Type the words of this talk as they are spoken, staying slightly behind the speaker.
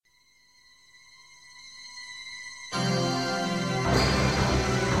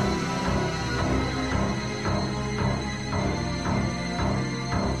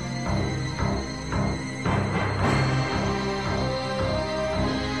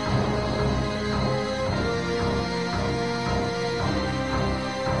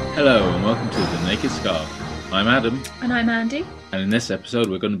Hello and welcome to The Naked Scarf. I'm Adam. And I'm Andy. And in this episode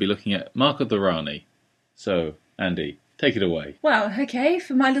we're going to be looking at Mark of the Rani. So, Andy, take it away. Well, okay,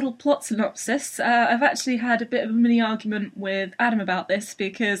 for my little plot synopsis, I've actually had a bit of a mini argument with Adam about this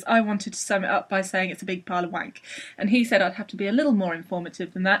because I wanted to sum it up by saying it's a big pile of wank. And he said I'd have to be a little more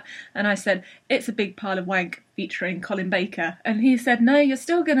informative than that. And I said, it's a big pile of wank featuring Colin Baker. And he said, no, you're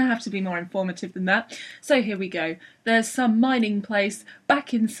still going to have to be more informative than that. So here we go. There's some mining place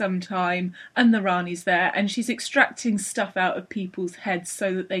back in some time, and the Rani's there, and she's extracting stuff out of people's heads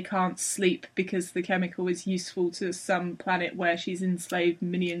so that they can't sleep because the chemical is useful to some planet where she's enslaved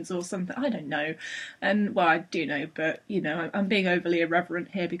minions or something. I don't know. And, well, I do know, but, you know, I'm being overly irreverent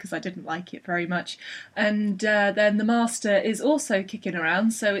here because I didn't like it very much. And then the Master is also kicking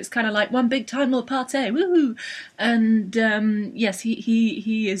around, so it's kind of like one big Time Lord party, woohoo! And, yes,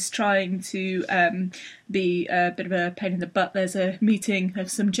 he is trying to be a bit of a pain in the butt. There's a meeting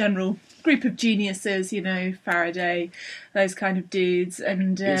of some general group of geniuses, you know, Faraday, those kind of dudes,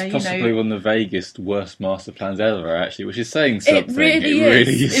 and it's possibly you know, one of the vaguest, worst master plans ever, actually, which is saying something. It really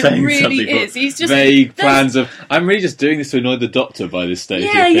is. He's just vague plans of. I'm really just doing this to annoy the Doctor by this stage.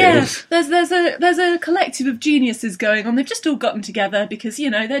 Yeah. There's a collective of geniuses going on. They've just all gotten together because you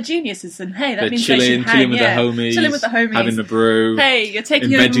know they're geniuses, and hey, that means they should hang. Chilling with the homies, having a brew. Hey, you're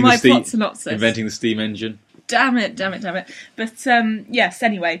taking over my plot synopsis. Inventing the steam engine. Damn it. But, yes,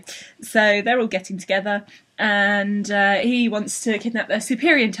 anyway. So they're all getting together and he wants to kidnap their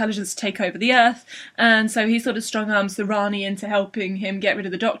superior intelligence to take over the Earth. And so he sort of strong-arms the Rani into helping him get rid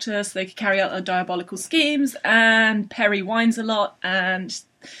of the Doctor so they could carry out their diabolical schemes. And Perry whines a lot and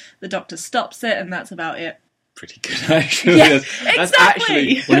the Doctor stops it, and that's about it. Pretty good, actually. Yeah, That's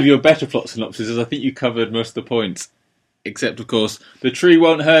actually one of your better plot synopses. I think you covered most of the points. Except, of course, the tree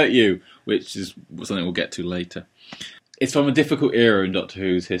won't hurt you, which is something we'll get to later. It's from a difficult era in Doctor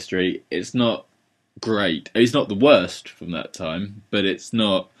Who's history. It's not great. It's not the worst from that time, but it's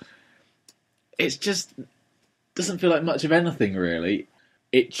not... It's just... doesn't feel like much of anything, really.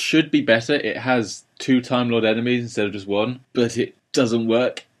 It should be better. It has 2 Time Lord enemies instead of just 1, but it doesn't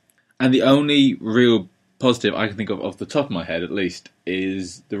work. And the only real positive I can think of off the top of my head, at least,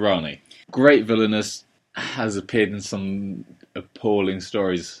 is the Rani. Great villainous, has appeared in some appalling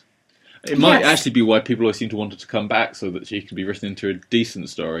stories. It might actually be why people always seem to want her to come back, so that she can be written into a decent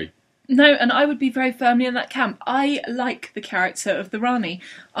story. No, and I would be very firmly in that camp. I like the character of the Rani.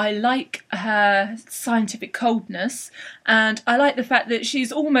 I like her scientific coldness, and I like the fact that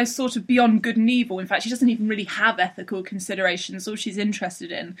she's almost sort of beyond good and evil. In fact, she doesn't even really have ethical considerations. All she's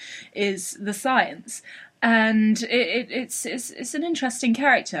interested in is the science. And it's an interesting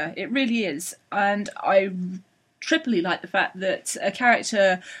character. It really is. And I triply like the fact that a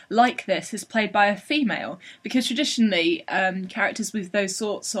character like this is played by a female, because traditionally characters with those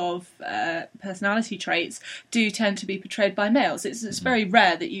sorts of personality traits do tend to be portrayed by males. It's very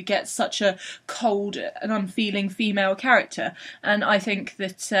rare that you get such a cold and unfeeling female character, and I think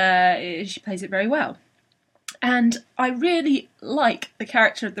that she plays it very well. And I really like the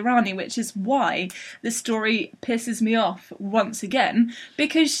character of the Rani, which is why this story pisses me off once again,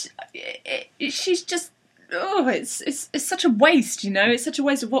 because she's just... Oh, it's such a waste, you know. It's such a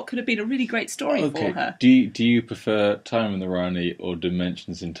waste of what could have been a really great story for her. Do you prefer Time in the Rani or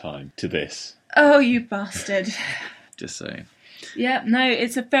Dimensions in Time to this? Oh, you bastard! Just saying. Yeah, no,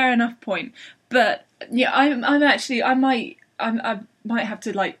 it's a fair enough point, but yeah, I might have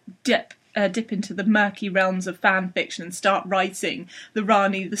to like dip into the murky realms of fan fiction and start writing the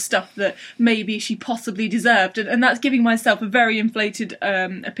Rani the stuff that maybe she possibly deserved, and that's giving myself a very inflated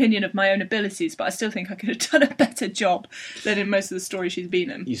opinion of my own abilities, but I still think I could have done a better job than in most of the stories she's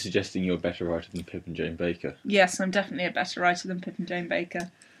been in. You're suggesting you're a better writer than Pip and Jane Baker? Yes, I'm definitely a better writer than Pip and Jane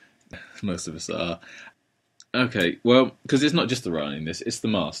Baker. Most of us are. Okay, well, because it's not just the Rani in this, it's the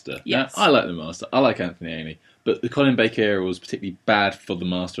Master. Yes. Now, I like the Master, I like Anthony Ainley, but the Colin Baker era was particularly bad for the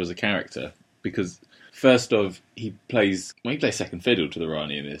Master as a character, because first off, he plays second fiddle to the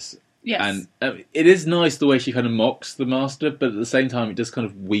Rani in this. Yes. And it is nice the way she kind of mocks the Master, but at the same time it does kind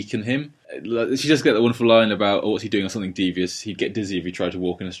of weaken him. She just get the wonderful line about, oh, what's he doing, or something devious, he'd get dizzy if he tried to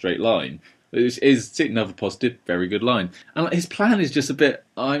walk in a straight line. Which is another positive, very good line. And his plan is just a bit,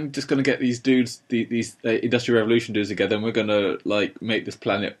 I'm just going to get these dudes, these Industrial Revolution dudes together, and we're going to make this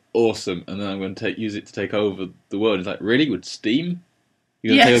planet awesome, and then I'm going to use it to take over the world. It's like, really? With steam?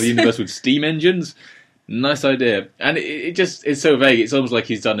 You're going to take over the universe with steam engines? Nice idea. And it's so vague, it's almost like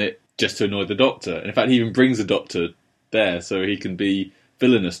he's done it just to annoy the Doctor. And in fact, he even brings the Doctor there so he can be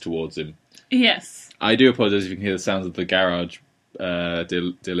villainous towards him. Yes. I do apologise if you can hear the sounds of the garage,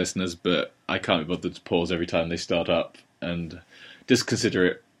 dear listeners, but I can't be bothered to pause every time they start up, and just consider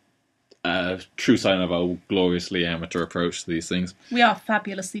it True sign of our gloriously amateur approach to these things. We are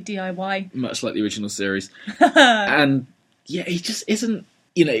fabulously DIY. Much like the original series. And, yeah, he just isn't...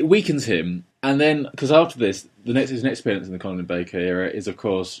 it weakens him. And then, because after this, his next appearance in the Colin Baker era is, of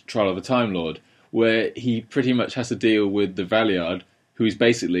course, Trial of the Time Lord, where he pretty much has to deal with the Valeyard, who is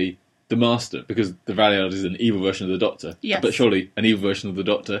basically the Master, because the Valeyard is an evil version of the Doctor. Yes. But surely an evil version of the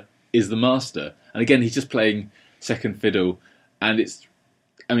Doctor is the Master. And again, he's just playing second fiddle, and it's...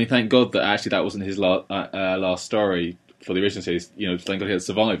 thank God that actually that wasn't his last story for the original series. Thank God he had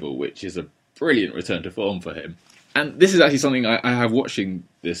Survival, which is a brilliant return to form for him. And this is actually something I have watching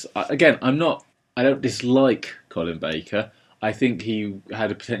this. I don't dislike Colin Baker. I think he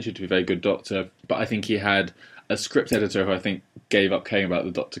had a potential to be a very good Doctor, but I think he had a script editor who I think gave up caring about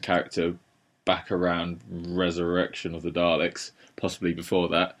the Doctor character back around Resurrection of the Daleks, possibly before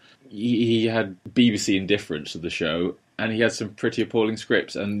that. He had BBC indifference to the show, and he had some pretty appalling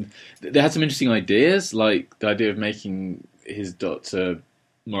scripts, and they had some interesting ideas, like the idea of making his Doctor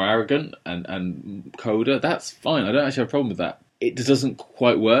more arrogant and colder. That's fine. I don't actually have a problem with that. It just doesn't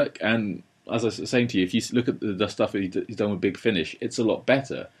quite work, and as I was saying to you, if you look at the stuff that he's done with Big Finish, it's a lot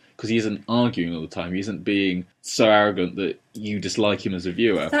better, because he isn't arguing all the time. He isn't being so arrogant that you dislike him as a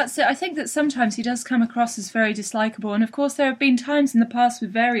viewer. That's it. I think that sometimes he does come across as very dislikable, and of course there have been times in the past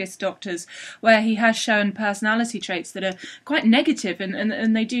with various Doctors where he has shown personality traits that are quite negative,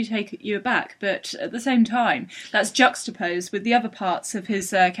 and they do take you aback, but at the same time that's juxtaposed with the other parts of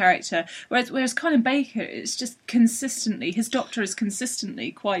his character, whereas Colin Baker is just consistently, his Doctor is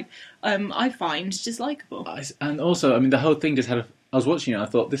consistently quite, I find, dislikable. And also, the whole thing just had I was watching it, I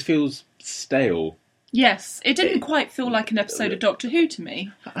thought, this feels stale. Yes, it didn't quite feel like an episode of Doctor Who to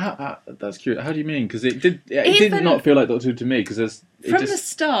me. That's curious. How do you mean? Because it did not feel like Doctor Who to me. Because From the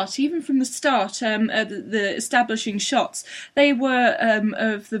start, the establishing shots, they were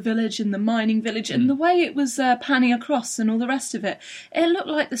of the village and the mining village, and the way it was panning across and all the rest of it, it looked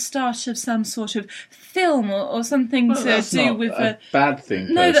like the start of some sort of film or something to do with a bad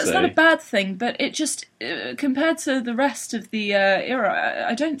thing. No, that's not a bad thing, but it just compared to the rest of the era,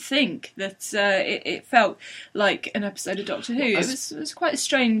 I don't think that it felt like an episode of Doctor Who. It was quite a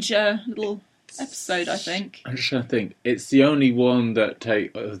strange little episode, I think. I'm just trying to think. It's the only one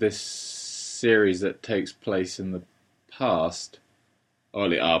of this series that takes place in the past,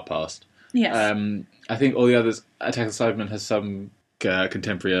 or our past. Yes. I think all the others, Attack of the Cybermen has some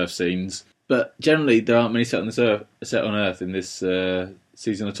contemporary Earth scenes, but generally there aren't many set on Earth in this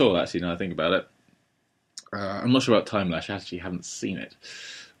season at all. Actually, now I think about it, I'm not sure about Time Lash. I actually haven't seen it,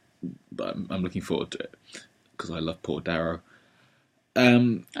 but I'm looking forward to it because I love poor Darrow.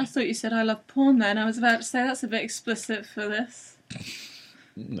 I thought you said I love porn then. I was about to say that's a bit explicit for this.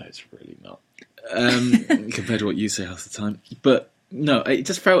 No, it's really not. Compared to what you say half the time. But no, it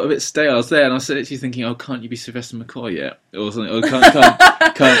just felt a bit stale. I was there and I was actually thinking, oh, can't you be Sylvester McCoy yet? Or something. Or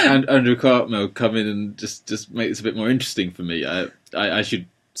can't Andrew Cartmel come in and just make this a bit more interesting for me? I should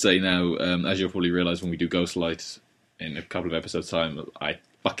say now, as you'll probably realise when we do Ghostlight in a couple of episodes' time, I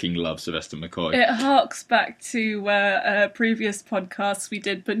fucking love Sylvester McCoy. It harks back to previous podcasts we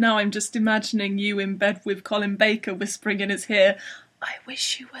did, but now I'm just imagining you in bed with Colin Baker whispering in his ear, I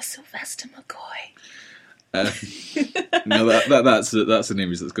wish you were Sylvester McCoy. No, that's an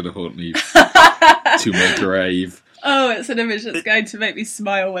image that's going to haunt me to my grave. Oh, it's an image that's going to make me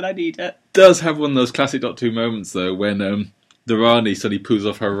smile when I need it. Does have one of those classic Doctor Who moments, though, when the Rani suddenly pulls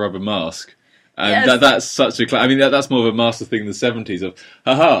off her rubber mask. And yes. That's such a... that's more of a master thing in the 70s of,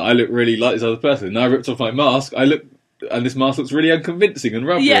 haha, I look really like this other person. And I ripped off my mask, and this mask looks really unconvincing and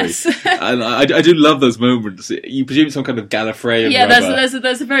rubbery. Yes. And I do love those moments. You presume it's some kind of Gallifreyan rubber.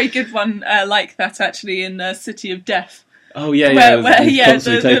 There's a very good one like that, actually, in City of Death. Oh, yeah, where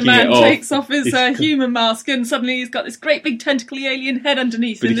the man takes off his human mask and suddenly he's got this great big tentacly alien head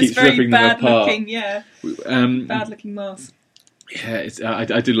underneath in this very bad-looking mask. Yeah,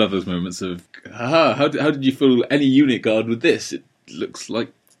 I do love those moments of, how did you fool any unit guard with this? It looks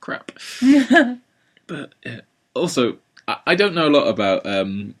like crap. But also, I don't know a lot about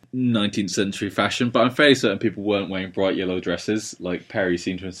 19th century fashion, but I'm fairly certain people weren't wearing bright yellow dresses like Perry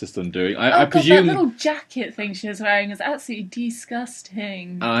seemed to insist on doing. I presume that little jacket thing she was wearing is absolutely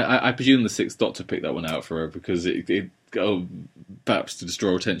disgusting. I presume the Sixth Doctor picked that one out for her because it perhaps to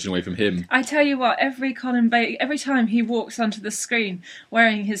draw attention away from him. I tell you what, every time he walks onto the screen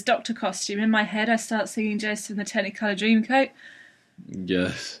wearing his Doctor costume, in my head I start singing Joseph and the Technicolor Dreamcoat.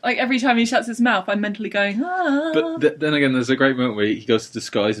 Yes. Like every time he shuts his mouth, I'm mentally going, ah. But then again, there's a great moment where he goes to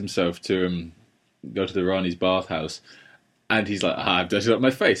disguise himself to go to the Rani's bathhouse, And he's like, I've dirtied up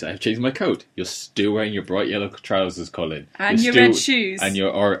my face. I have changed my coat. You're still wearing your bright yellow trousers, Colin. And your red shoes. And your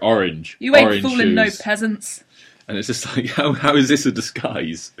orange. You ain't orange fooling shoes. no peasants. And it's just like, how is this a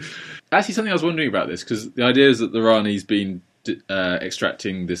disguise? Actually, something I was wondering about this, because the idea is that the Rani's been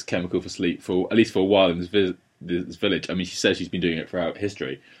extracting this chemical for sleep for at least for a while in this village. I mean, she says she's been doing it throughout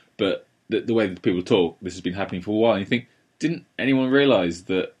history, but the way that people talk, this has been happening for a while. And you think, didn't anyone realise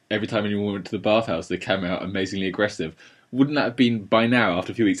that every time anyone went to the bathhouse, they came out amazingly aggressive? Wouldn't that have been, by now,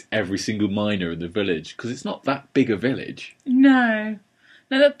 after a few weeks, every single miner in the village? Because it's not that big a village. No.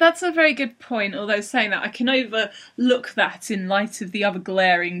 No, that's a very good point, although saying that, I can overlook that in light of the other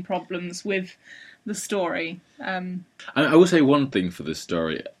glaring problems with the story. I will say one thing for this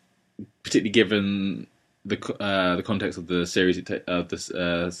story, particularly given the context of the series,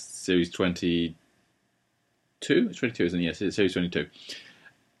 series 22? It's 22, isn't it? Yes, it's series 22.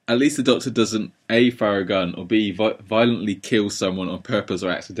 At least the Doctor doesn't A, fire a gun, or B, violently kill someone on purpose or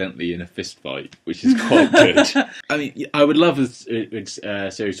accidentally in a fist fight, which is quite good. I mean, I would love Series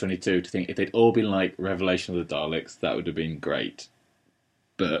 22 to think if they'd all been like Revelation of the Daleks, that would have been great.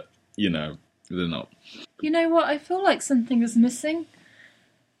 But, they're not. You know what? I feel like something is missing.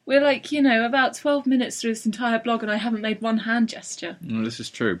 We're like, about 12 minutes through this entire blog and I haven't made one hand gesture. No, this is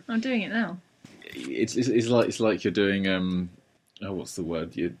true. I'm doing it now. It's like you're doing... what's the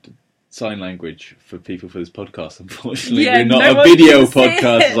word? Sign language for people for this podcast. Unfortunately, we're not a video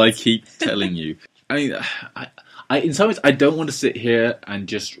podcast, as I keep telling you. I mean, I in some ways, I don't want to sit here and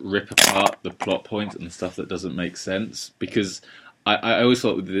just rip apart the plot points and the stuff that doesn't make sense, because I always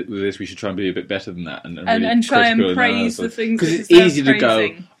thought with this we should try and be a bit better than that and really try and praise the things. Because it's easy to go,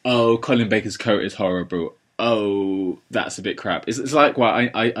 oh, Colin Baker's coat is horrible. Oh, that's a bit crap. It's like why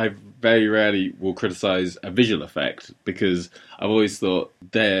I very rarely will criticise a visual effect, because I've always thought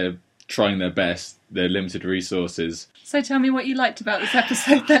they're trying their best, they're limited resources. So tell me what you liked about this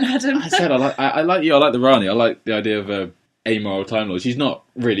episode then, Adam. I said I like the Rani. I like the idea of a amoral Time Lord. She's not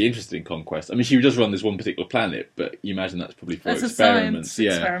really interested in conquest. I mean, she would just run this one particular planet, but you imagine that's probably for experiments. A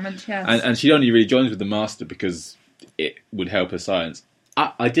science experiment, yes. And she only really joins with the Master because it would help her science.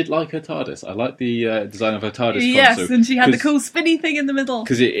 I did like her TARDIS. I like the design of her TARDIS yes, console. And she had the cool spinny thing in the middle.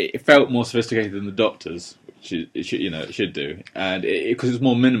 Because it felt more sophisticated than the Doctor's, which it should do. And because it's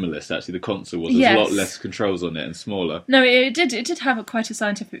more minimalist, actually, the console was. There's a lot less controls on it and smaller. No, it did have quite a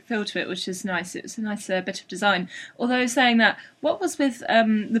scientific feel to it, which is nice. It was a nice bit of design. Although saying that, what was with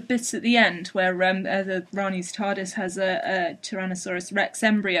the bit at the end where the Rani's TARDIS has a Tyrannosaurus Rex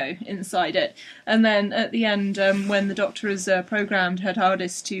embryo inside it, and then at the end when the Doctor has programmed her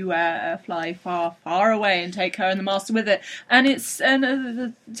TARDIS to fly far, far away and take her and the Master with it, and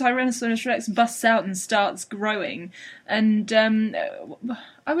the Tyrannosaurus Rex busts out and starts growing, and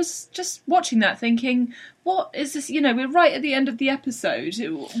I was just watching that thinking, what is this? We're right at the end of the episode.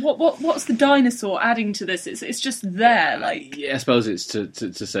 What's the dinosaur adding to this? It's just there, like. Yeah, I suppose it's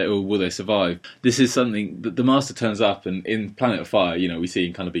to say, oh, will they survive? This is something that the Master turns up, and in Planet of Fire, we see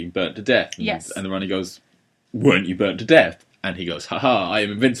him kind of being burnt to death. And, yes. And the Rani goes, weren't you burnt to death? And he goes, haha, I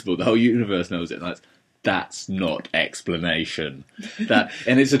am invincible. The whole universe knows it. And that's not explanation.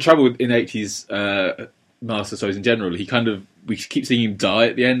 And it's a trouble in 80s Master stories in general. We keep seeing him die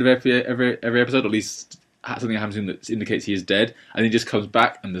at the end of every episode, or at least something happens to him that indicates he is dead, and he just comes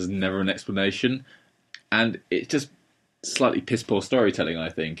back and there's never an explanation. And it's just slightly piss poor storytelling, I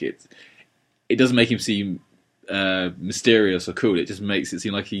think. It doesn't make him seem mysterious or cool, it just makes it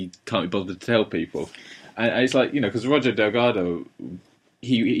seem like he can't be bothered to tell people. And it's like, because Roger Delgado,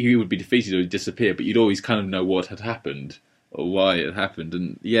 he would be defeated or he'd disappear, but you'd always kind of know what had happened or why it happened.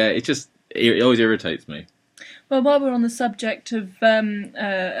 And yeah, it always irritates me. Well, while we're on the subject of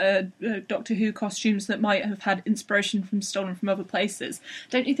Doctor Who costumes that might have had inspiration stolen from other places,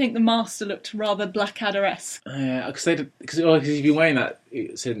 don't you think the Master looked rather Blackadder-esque? Yeah, because he's been wearing that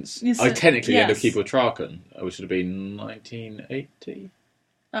since technically the end of Keeper of Traken, which would have been 1980.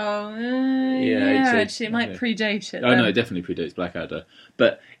 Oh, yeah, actually, it might predate it. Oh, no, it definitely predates Blackadder.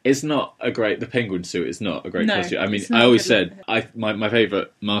 But it's not the Penguin suit is not a great costume. I mean, I always said, my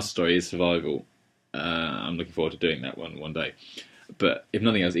favourite Master story is Survival. I'm looking forward to doing that one day. But if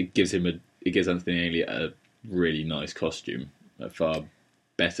nothing else, it gives Anthony Ainley a really nice costume, a far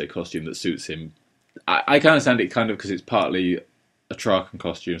better costume that suits him. I can understand it kind of because it's partly a Traken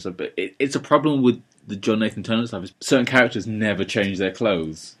costume, but it's a problem with the John Nathan Turner stuff. Certain characters never change their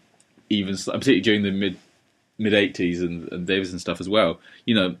clothes, even particularly during the mid 80s and Davison stuff as well.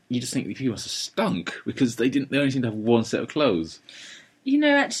 You just think the people must have stunk because they only seem to have one set of clothes.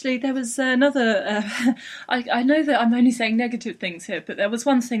 Actually, there was another. I know that I'm only saying negative things here, but there was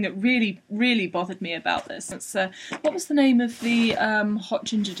one thing that really, really bothered me about this. It's, what was the name of the hot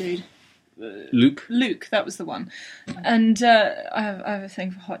ginger dude? Luke. Luke, that was the one. And I have a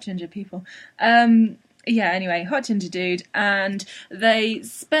thing for hot ginger people. Yeah, anyway, hot ginger dude, and they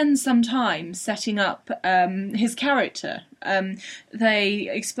spend some time setting up his character. They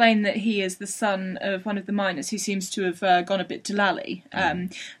explain that he is the son of one of the miners who seems to have gone a bit doolally,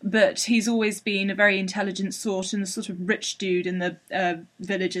 but he's always been a very intelligent sort, and the sort of rich dude in the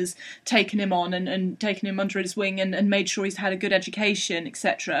village has taken him on and taken him under his wing and made sure he's had a good education,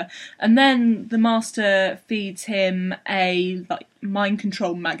 etc. And then the master feeds him a mind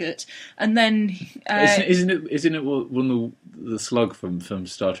control maggot, and then isn't it one of the slug from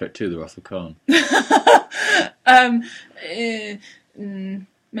Star Trek 2, the Wrath of Khan?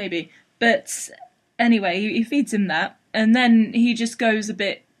 Maybe, but anyway, he feeds him that, and then he just goes a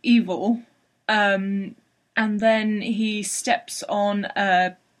bit evil, and then he steps on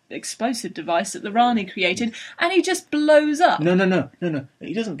a explosive device that the Rani created, and he just blows up. No.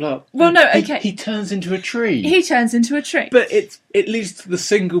 He doesn't blow up. Well, no, okay. He turns into a tree. He turns into a tree. But it leads to the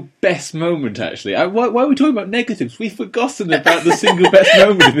single best moment, actually. Why are we talking about negatives? We've forgotten about the single best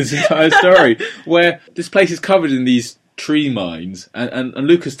moment in this entire story, where this place is covered in these tree mines, and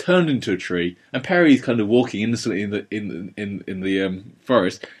Luke has turned into a tree, and Perry's kind of walking innocently in the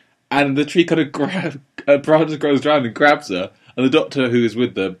forest, and the tree kind of grows down and grabs her. And the doctor, who is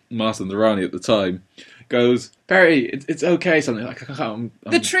with the master and the Rani at the time, goes, Perry, it's okay, something like,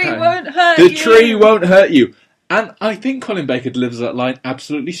 the tree won't hurt you. you. The tree won't hurt you. And I think Colin Baker delivers that line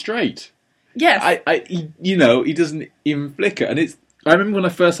absolutely straight. Yes. He doesn't even flicker. And I remember when the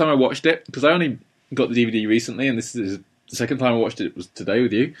first time I watched it, because I only got the DVD recently, and this is the second time I watched it was today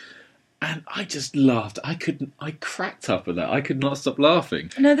with you. And I just laughed. I cracked up at that. I could not stop laughing.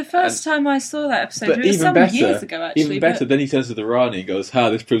 No, the first time I saw that episode, it was some years ago, actually. Even better, then he turns to the Rani and goes,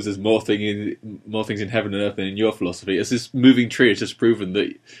 this proves there's more things in heaven and earth than in your philosophy. It's this moving tree. It's just proven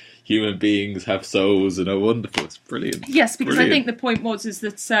that human beings have souls and are wonderful. It's brilliant. Yes, because I think the point is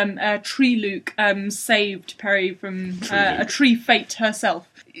that Tree Luke saved Perry from a tree fate herself.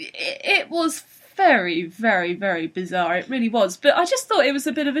 It was very, very, very bizarre. It really was. But I just thought it was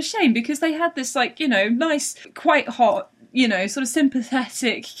a bit of a shame because they had this, nice, quite hot, sort of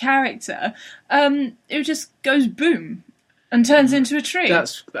sympathetic character. It just goes boom and turns into a tree.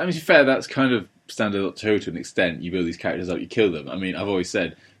 To be fair, that's kind of Standard Doctor Who to an extent. You build these characters up, you kill them. I mean, I've always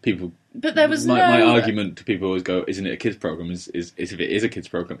said people. But there was my argument to people always go, isn't it a kids program? Is if it is a kids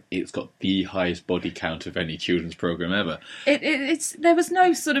program, it's got the highest body count of any children's program ever. There was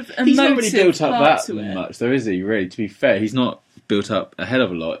no sort of emotive he's not really built up part that to it. much, though, is he? Really, to be fair, he's not built up a hell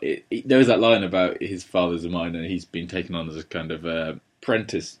of a lot. There is that line about his father's a miner, and he's been taken on as a kind of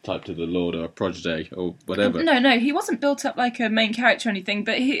apprentice type to the Lord or a protege or whatever. No, he wasn't built up like a main character or anything,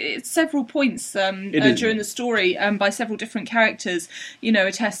 but it's several points during the story by several different characters,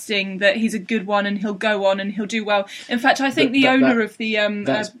 attesting that he's a good one and he'll go on and he'll do well. In fact, I think the owner of the...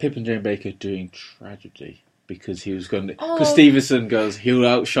 that's Pip and Jane Baker doing tragedy, because he was going to... Because Stevenson goes, he'll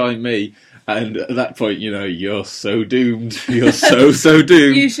outshine me. And at that point, you're so doomed. You're so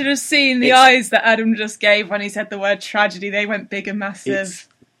doomed. You should have seen the eyes that Adam just gave when he said the word tragedy. They went big and massive. It's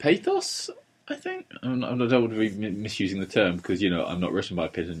pathos, I think. I don't want to be misusing the term because, I'm not written by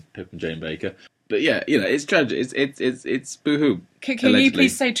Pip and Jane Baker. But yeah, it's tragic. It's boo-hoo. Can you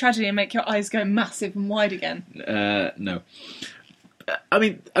please say tragedy and make your eyes go massive and wide again? No. I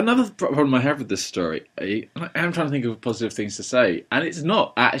mean, another problem I have with this story, I'm trying to think of positive things to say, and it's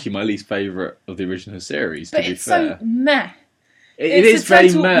not actually my least favourite of the original series, but to be fair. So meh. It is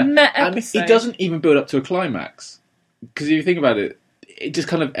very meh. Episode. It doesn't even build up to a climax. Because if you think about it, it just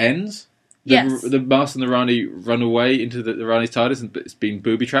kind of ends. Yes. The Master and the Rani run away into the Rani's TARDIS and it's been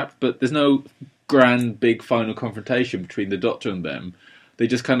booby-trapped, but there's no grand, big final confrontation between the Doctor and them. They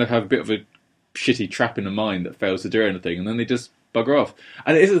just kind of have a bit of a shitty trap in the mind that fails to do anything, and then they just bugger off.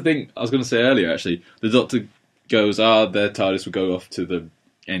 And it is the thing I was going to say earlier, actually. The Doctor goes, their TARDIS will go off to the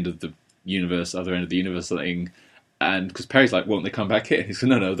end of the universe, other end of the universe, something. And because Perry's like, won't they come back here? And he's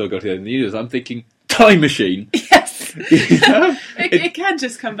like, no, they'll go to the end of the universe. I'm thinking, time machine. Yes. It can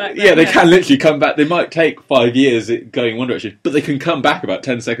just come back. Yeah, they can literally come back. They might take 5 years going one direction, but they can come back about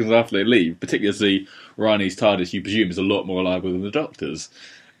 10 seconds after they leave, particularly as the Rani's TARDIS, you presume, is a lot more reliable than the Doctor's.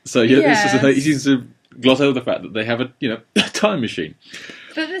 So, this is, he seems to gloss over the fact that they have a time machine.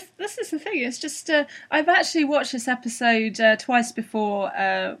 But this is the thing. It's just I've actually watched this episode twice before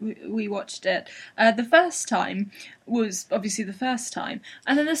we watched it. The first time was obviously the first time,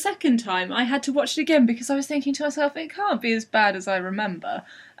 and then the second time I had to watch it again because I was thinking to myself, it can't be as bad as I remember.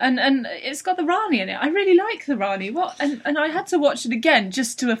 And it's got the Rani in it. I really like the Rani. And I had to watch it again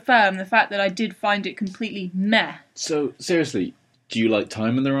just to affirm the fact that I did find it completely meh. So seriously, do you like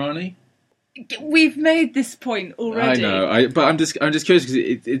Time and the Rani? We've made this point already. I know, but I'm just curious because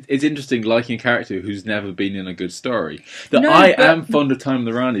it's interesting liking a character who's never been in a good story. I am fond of Time and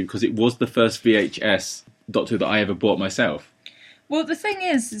the Rani because it was the first VHS Doctor that I ever bought myself. Well, the thing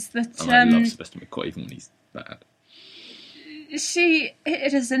is that and I love Sylvester McCoy even when he's bad.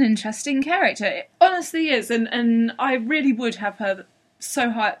 It is an interesting character. It honestly is, and I really would have her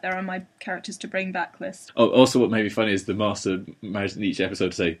so high up there on my characters to bring back list. Oh, also, what made me funny is the Master managed in each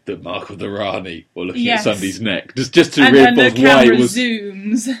episode to say the mark of the Rani or looking at somebody's neck, just to reinforce why it was.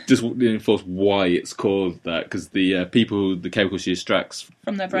 Zooms. Just reinforce why it's called that, because the the chemicals she extracts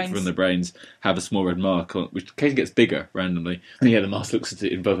from their brains have a small red mark, which occasionally gets bigger randomly. And the Master looks at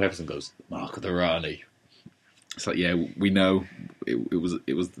it in both episodes and goes, "Mark of the Rani." It's like, yeah, we know it was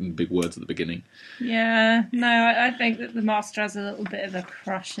in the big words at the beginning. Yeah, no, I think that the Master has a little bit of a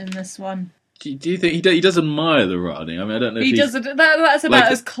crush in this one. Do you think he does admire the Rani? I mean, I don't know if he does. That's about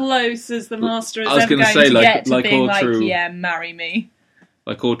as close as the Master is ever going to get to being like, yeah, marry me.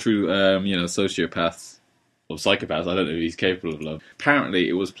 Like all true, sociopaths or psychopaths, I don't know if he's capable of love. Apparently,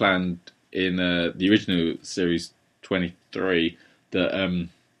 it was planned in the original series 23 that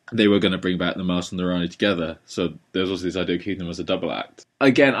they were going to bring back the Master and the Rani together. So there was also this idea of keeping them as a double act.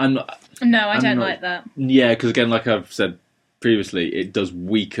 Again, I'm not... No, I don't like that. Yeah, because again, like I've said previously, it does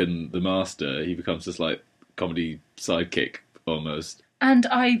weaken the Master. He becomes just like comedy sidekick almost. And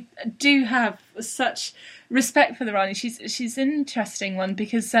I do have such respect for the Rani. She's an interesting one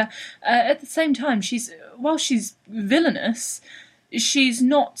because at the same time, while she's villainous, she's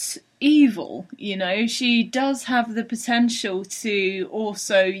not evil, you know. She does have the potential to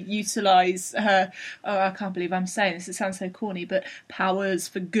also utilise her, I can't believe I'm saying this, it sounds so corny, but powers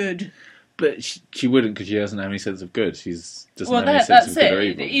for good. But she wouldn't, because she doesn't have any sense of good. She's doesn't have any sense of good or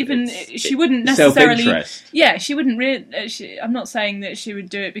evil. Even she wouldn't necessarily. Self-interest. Yeah, she wouldn't really. I'm not saying that she would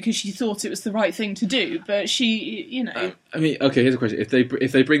do it because she thought it was the right thing to do, but she, you know. I mean, okay. Here's a question: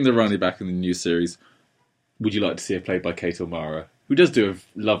 if they bring the Rani back in the new series, would you like to see her played by Kate O'Mara, who does do a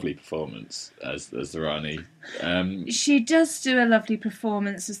lovely performance as the Rani? She does do a lovely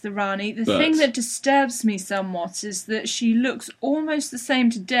performance as the Rani. The thing that disturbs me somewhat is that she looks almost the same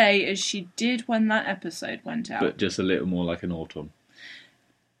today as she did when that episode went out. But just a little more like an autumn.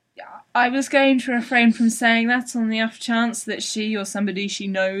 I was going to refrain from saying that on the off chance that she or somebody she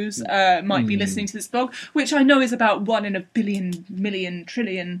knows might be listening to this blog, which I know is about 1 in a billion, million,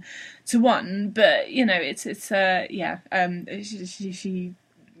 trillion to 1. But you know,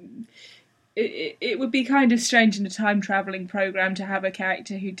 It would be kind of strange in a time travelling programme to have a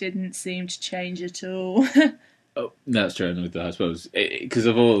character who didn't seem to change at all. Oh, that's true. I suppose because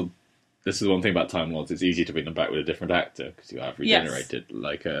this is one thing about Time Lords. It's easy to bring them back with a different actor because you have regenerated. Yes.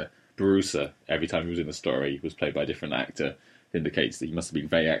 Like Barusa, every time he was in the story, he was played by a different actor. It indicates that he must have been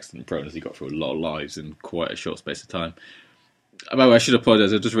very accident prone as he got through a lot of lives in quite a short space of time. By the way, I should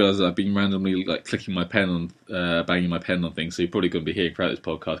apologise. I just realised that I've been randomly clicking my pen on, banging my pen on things. So you're probably going to be hearing throughout this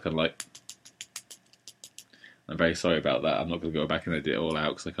podcast, kind of like. I'm very sorry about that. I'm not going to go back and edit it all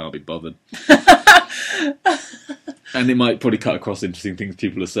out because I can't be bothered. And it might probably cut across interesting things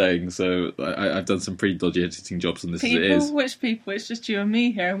people are saying. So I've done some pretty dodgy editing jobs on this as it is. Which people? It's just you and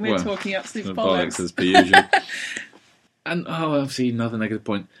me here, and we're talking absolute bollocks. As per usual. And I've seen another negative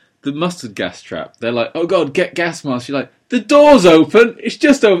point. The mustard gas trap. They're like, oh god, get gas masks. You're like, the door's open. It's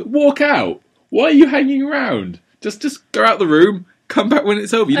just over. Walk out. Why are you hanging around? Just go out the room. Come back when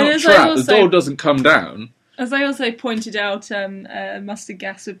it's over. You're not trapped. The door doesn't come down. As I also pointed out, mustard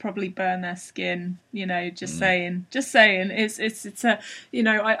gas would probably burn their skin. You know, just saying. It's a, you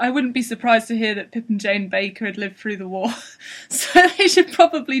know, I wouldn't be surprised to hear that Pip and Jane Baker had lived through the war, so they should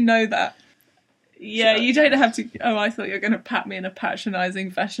probably know that. Yeah, you don't have to. Oh, I thought you were going to pat me in a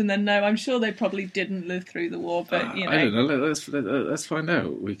patronising fashion. Then no, I'm sure they probably didn't live through the war. But you know, I don't know. Let's find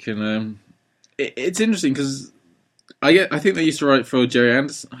out. We can. It's interesting because. I think they used to write for Jerry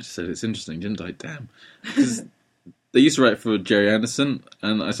Anderson. I just said it's interesting, didn't I? Damn. Because they used to write for Jerry Anderson,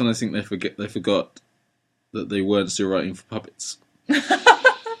 and I sometimes think they forgot that they weren't still writing for puppets.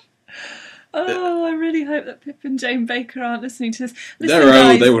 Oh, I really hope that Pip and Jane Baker aren't listening to this.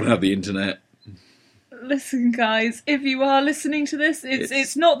 They're old. They wouldn't have the internet. Listen, guys, if you are listening to this,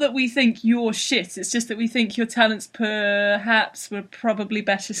 it's not that we think you're shit, it's just that we think your talents perhaps were probably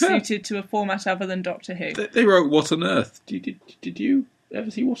better suited to a format other than Doctor Who. They wrote What on Earth. Did you ever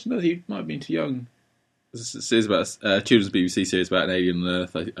see What on Earth? You might have been too young. It's a series about children's BBC series about an alien on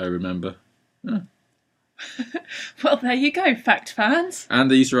Earth, I remember. Huh. Well, there you go, fact fans. And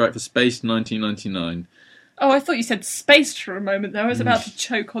they used to write for Space 1999. Oh, I thought you said spaced for a moment there. I was about to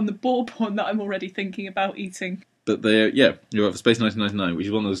choke on the bourbon that I'm already thinking about eating. But you wrote for Space 1999, which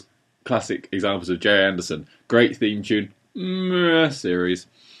is one of those classic examples of Jerry Anderson. Great theme tune, series.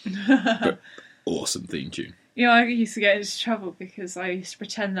 But awesome theme tune. You know, I used to get into trouble because I used to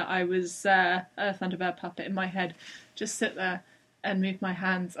pretend that I was a Thunderbird puppet in my head. Just sit there and move my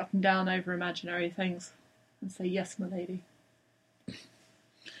hands up and down over imaginary things and say, yes, my lady.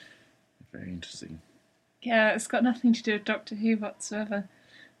 Very interesting. Yeah, it's got nothing to do with Doctor Who whatsoever.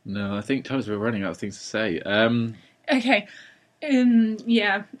 No, I think times we're running out of things to say. Okay.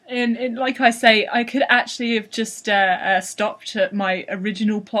 Like I say, I could actually have just stopped at my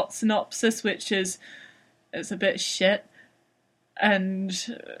original plot synopsis, which is it's a bit shit, and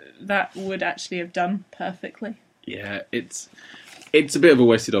that would actually have done perfectly. Yeah, it's a bit of a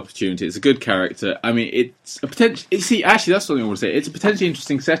wasted opportunity. It's a good character. I mean, it's a potential. See, actually, that's something I want to say. It's a potentially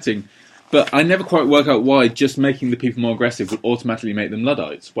interesting setting. But I never quite work out why just making the people more aggressive would automatically make them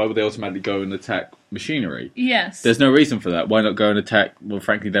Luddites. Why would they automatically go and attack machinery? Yes. There's no reason for that. Why not go and attack, well,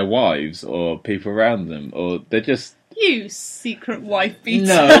 frankly, their wives or people around them? Or they're just... You secret wife beater.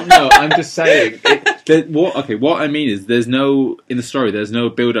 No, I'm just saying. What I mean is in the story, there's no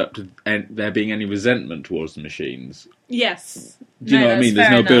build-up to there being any resentment towards the machines. Yes. Do you know what I mean?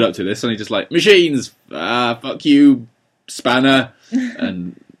 There's no build-up to this. It's only just like, machines! Fuck you, spanner!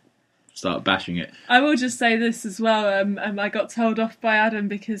 And... start bashing it. I will just say this as well. I got told off by Adam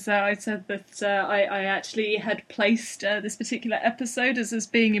because I said that I actually had placed this particular episode as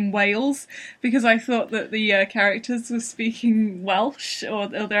being in Wales because I thought that the characters were speaking Welsh or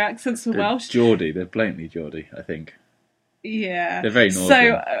their accents were Welsh. Geordie, they're blatantly Geordie, I think. Yeah. They're very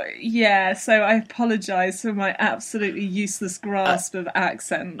northern. So I apologise for my absolutely useless grasp of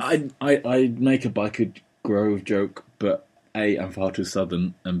accents. I'd make a Biker Grove joke, but A, I'm far too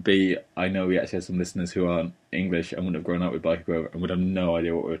southern, and B, I know we actually have some listeners who aren't English and wouldn't have grown up with Biker Grove and would have no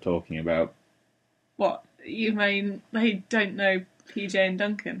idea what we were talking about. What? You mean they don't know PJ and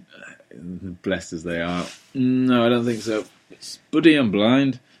Duncan? Blessed as they are. No, I don't think so. It's Buddy and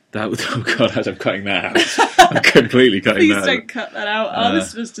Blind. Oh God, I'm cutting that out. I'm completely cutting that out. Please don't cut that out. Our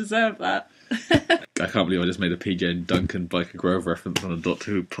listeners deserve that. I can't believe I just made a PJ and Duncan Biker Grove reference on a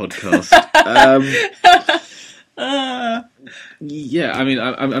Doctor Who podcast. Yeah, I mean,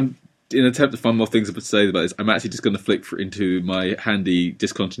 I'm in an attempt to find more things to say about this. I'm actually just going to flick into my handy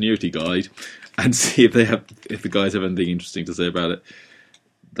discontinuity guide and see if the guys have anything interesting to say about it.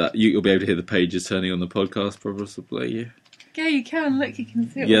 That you'll be able to hear the pages turning on the podcast, probably. Yeah, you can. Look, you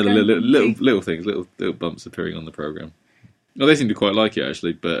can see it. Yeah, the little things, little bumps appearing on the program. Well, they seem to quite like it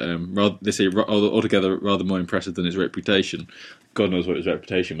actually, but they say altogether rather more impressive than its reputation. God knows what its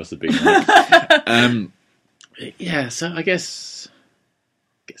reputation must have been like. Yeah, so I guess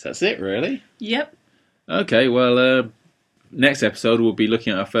that's it, really. Yep. Okay, well, next episode we'll be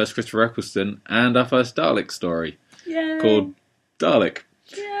looking at our first Christopher Eccleston and our first Dalek story. Yay. Called Dalek.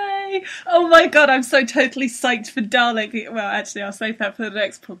 Yay! Oh my God, I'm so totally psyched for Dalek. Well, actually, I'll save that for the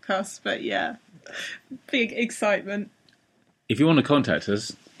next podcast, but yeah. Big excitement. If you want to contact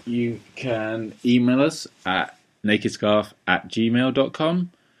us, you can email us at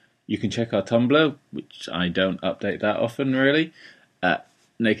nakedscarf@gmail.com. You can check our Tumblr, which I don't update that often, really, at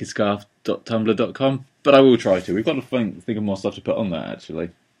nakedscarf.tumblr.com. But I will try to. We've got to think of more stuff to put on that,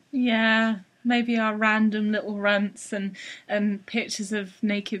 actually. Yeah, maybe our random little rants and pictures of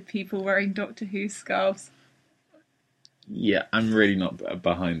naked people wearing Doctor Who scarves. Yeah, I'm really not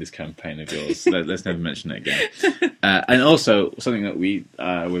behind this campaign of yours. Let's never mention it again. And also, something that we're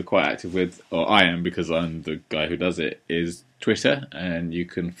quite active with, or I am because I'm the guy who does it, is Twitter, and you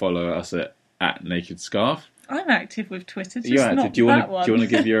can follow us at NakedScarf. I'm active with Twitter, just You're active. not Do you that one. Do you want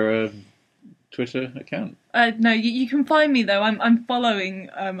to give your Twitter account? No, you can find me though. I'm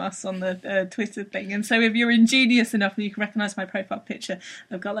following us on the Twitter thing, and so if you're ingenious enough and you can recognise my profile picture,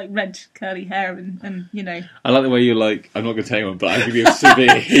 I've got like red curly hair and you know. I like the way you're like, I'm not going to tell anyone, but I give you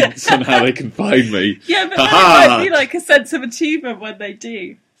severe hints on how they can find me. Yeah, but then it might be like a sense of achievement when they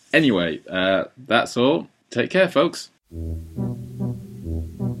do. Anyway, that's all. Take care, folks.